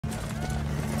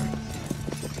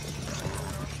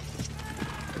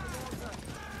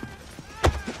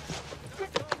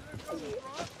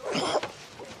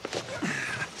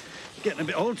A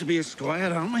bit old to be a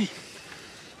squire, aren't we?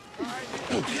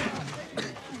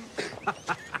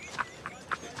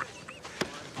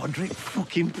 Podrick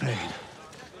fucking pain.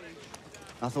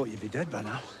 I thought you'd be dead by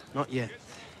now. Not yet.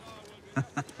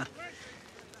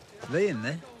 They in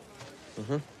there?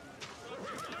 Uh-huh.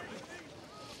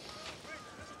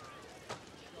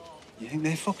 You think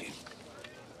they're fucking?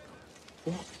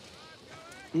 What?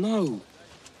 No.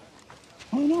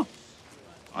 Why not?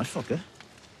 I'd fuck her.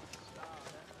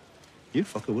 You'd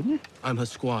fuck her, wouldn't you? I'm her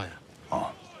squire.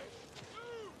 Oh.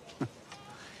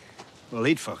 Well,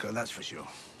 he'd fuck her, that's for sure.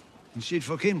 And she'd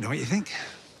fuck him, don't you think?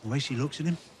 The way she looks at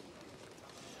him.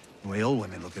 The way all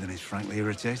women look at him is frankly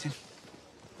irritating.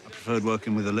 I preferred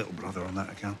working with a little brother on that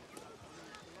account.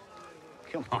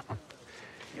 Come on.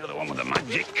 You're the one with the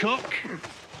magic cook.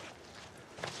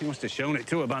 You must have shown it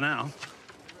to her by now.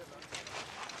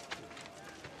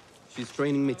 She's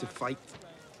training me to fight.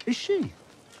 Is she?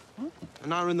 Oh.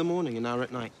 An hour in the morning, an hour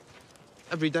at night.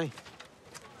 Every day.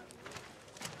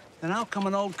 Then how come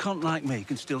an old cunt like me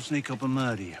can still sneak up and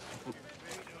murder you?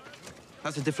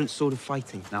 That's a different sort of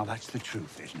fighting. Now that's the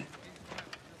truth, isn't it?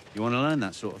 You want to learn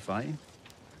that sort of fighting?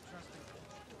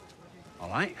 All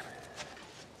right.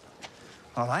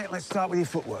 All right, let's start with your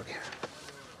footwork.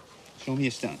 Show me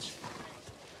your stance.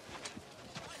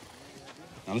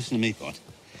 Now listen to me, Pod.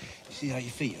 You see how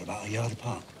your feet are about a yard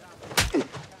apart?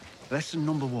 Lesson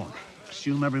number one.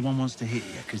 Assume everyone wants to hit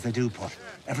you, because they do, Pod.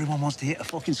 Everyone wants to hit a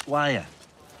fucking squire.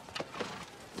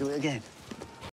 Do it again.